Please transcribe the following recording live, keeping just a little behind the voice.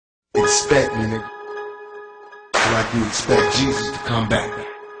Expect me, nigga. Like you expect Jesus to come back.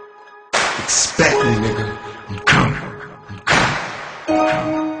 Expect me, nigga. I'm coming. I'm coming.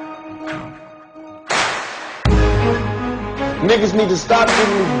 Niggas need to stop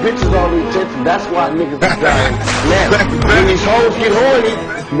giving these bitches all the attention. That's why niggas is dying. Now, when these hoes get horny,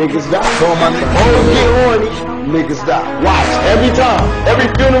 niggas die. Hoes get horny, niggas die. Watch, every time, every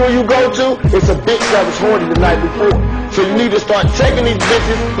funeral you go to, it's a bitch that was horny the night before. So you need to start taking these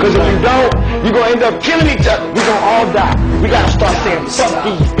bitches, because if you don't, you're going to end up killing each other. We're going to all die. We got to start saying, fuck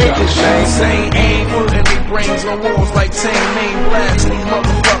these bitches, man. Same aim, putting their brains on walls like Tame Main Blast. These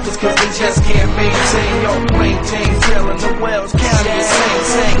motherfuckers, because they just can't maintain your brain, Tame Taylor, the Wells County,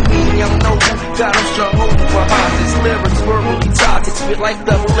 same. Me, young noble, got them strung over for hostage. Lyrics verbally toxic, spit like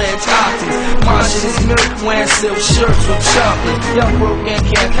double-edged optics. My shit is milk, wearing silk shirts with chocolate. Young broke and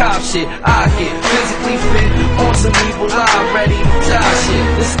can't cop shit. I get physically fit on some evil lie, ready to die shit.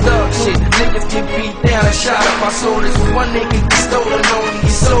 This thug shit, niggas get beat down and shot up. I saw this one nigga get stolen, only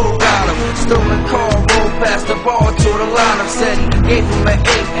his soul got him. Stolen car, rolled past the bar to the lineup. Said he gave him an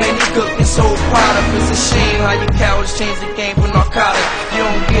 8-penny cook his whole pot up. It's a shame how you cowards change the game for narcotics. You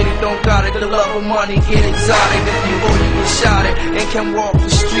don't get it, don't got it. The love of money get exotic. If you owe, you get shot at and can walk the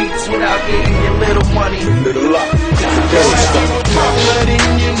streets without getting your little money. Little luck. Nothing,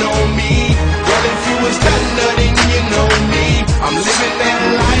 you know me. Girl, if you was done nothing, you know me. I'm living that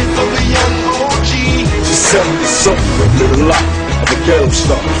life of a young OG. Just tell me something, a little luck. I'm a ghetto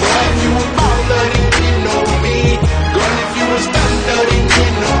star. Girl, if you about nothing, you know me. Girl, if you was done nothing, you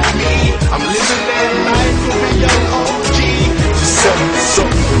know me. I'm living that life of a young OG. Just tell me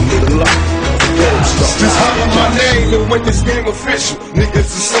something, a little luck. Just holler my name and make this game official. Niggas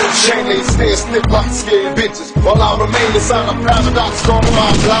is so ashamed they stand stiff like scared bitches. While I remain inside a paradox, call my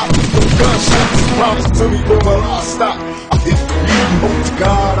block. No gunshots, promise to me when will I stop. I hit the beat, hope to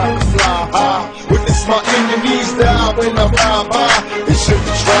God I can fly high. Witness my enemies die when I ride by. They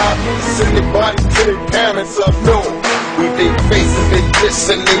shouldn't try to send their body to their parents up north. With their faces, they fists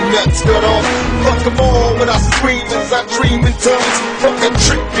and they nuts cut off. Fuck them all when I scream as I dream in tongues. Fuck a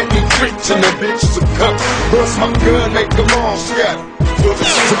trick, get me rich and the bitches will come. Bust my gun, make them all scatter.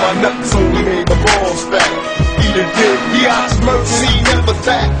 Bullets to my nuts, only made the balls fat. Eat a dick, God's mercy, never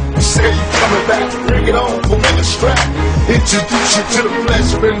that. You say you coming back, bring it on, but with a strap. Introduce you to the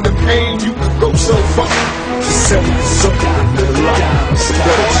pleasure and the pain, you could go so far. Just tell me something, a little luck. It's a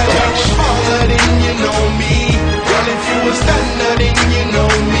better start. Nothing, you know me. Girl, if you was done nothing, you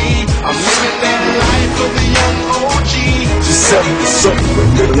know me. I'm living that life of a young OG. Just tell me something, a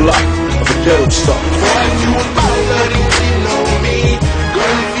little luck. I'm a ghetto star. Girl, if you about nothing, you know me.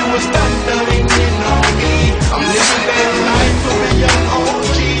 Girl, if you was done nothing, you know me. I'm living that life of a young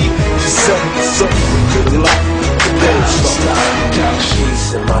OG. Just tell me something, a little luck. I'm a ghetto star.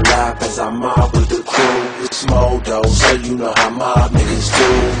 She's in my lap as I mob with the crew. It's Modo, so you know how mob niggas do.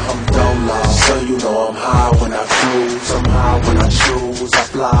 I'm dolo, so you know I'm high when I cruise. I'm high when I choose, I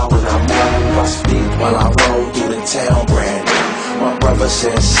fly when I move. I speak while I roll through the town brand new. My brother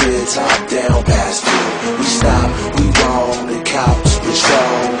said sit top down past you. We stop, we roll, the cops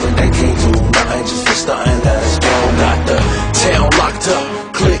patrol. And they can't do nothing just for stunting, let us go. Got the town locked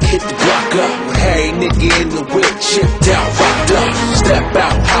up, click, hit the block up. Hey, nigga in the whip, chipped out, rocked up. Step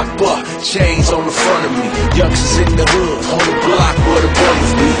out, hop up, chains on the front of me. Youngsters in the hood, on the block where the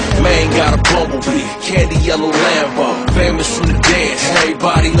brothers be. Man got a bumblebee, candy yellow Lambo. Famous from the dance,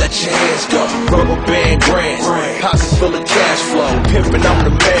 everybody let your hands go. Rubber band grands, pockets full of cash flow. Pimpin', I'm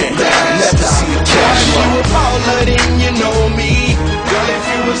the man, never see a cash flow. If you about nothing, you know me. Girl, if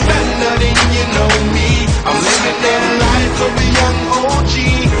you was done nothing, you know me. I'm living that life of a young OG.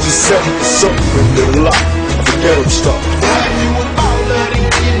 Just tell me something, a little luck. I'm a ghetto star. Girl, if you about nothing,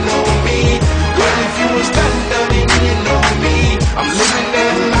 you know me. Girl, if you was done nothing, you know me. I'm living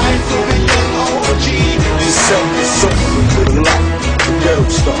that life of a young OG. Just tell me something, a little luck. I'm a ghetto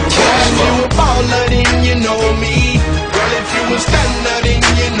star. Girl, if you about nothing, you know me. Girl, if you was done nothing,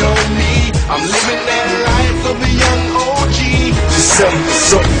 you know me. I'm living that life of a young OG. Just tell me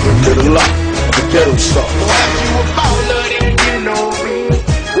something, a little luck. I'm a ghetto star. Girl, if you about nothing, you know me.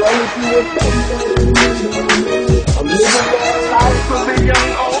 Girl, if you was done nothing, you know me. I'm living that life of a young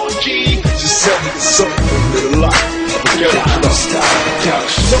OG. Just tell me something, a little luck. I'm a ghetto star.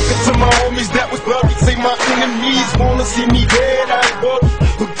 Talking to my homies that was buried, say my enemies wanna see me dead. I ain't worried,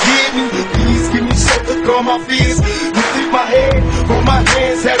 forgive me, please give me something to calm my fears. You see my head, hold my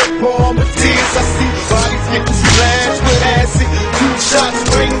hands, had a palm of tears. I see bodies getting splashed with acid. 2 shots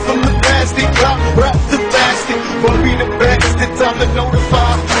spring from the plastic clock, wrap the plastic. Worry the bastard, time to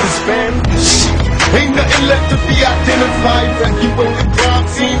notify his family. Shit, ain't nothing left to be identified. Evacuate the crime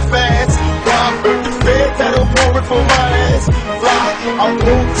scene fast. I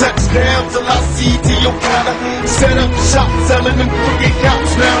won't touch down till I see Tijuana. Set up shop, selling them crooked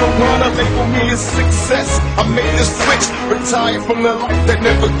cops. Now I wanna label me a success. I made a switch, retired from the life that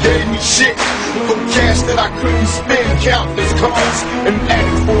never gave me shit. For cash that I couldn't spend, countless cars, and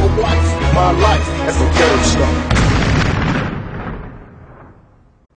adding for a wife. My life as a ghetto star.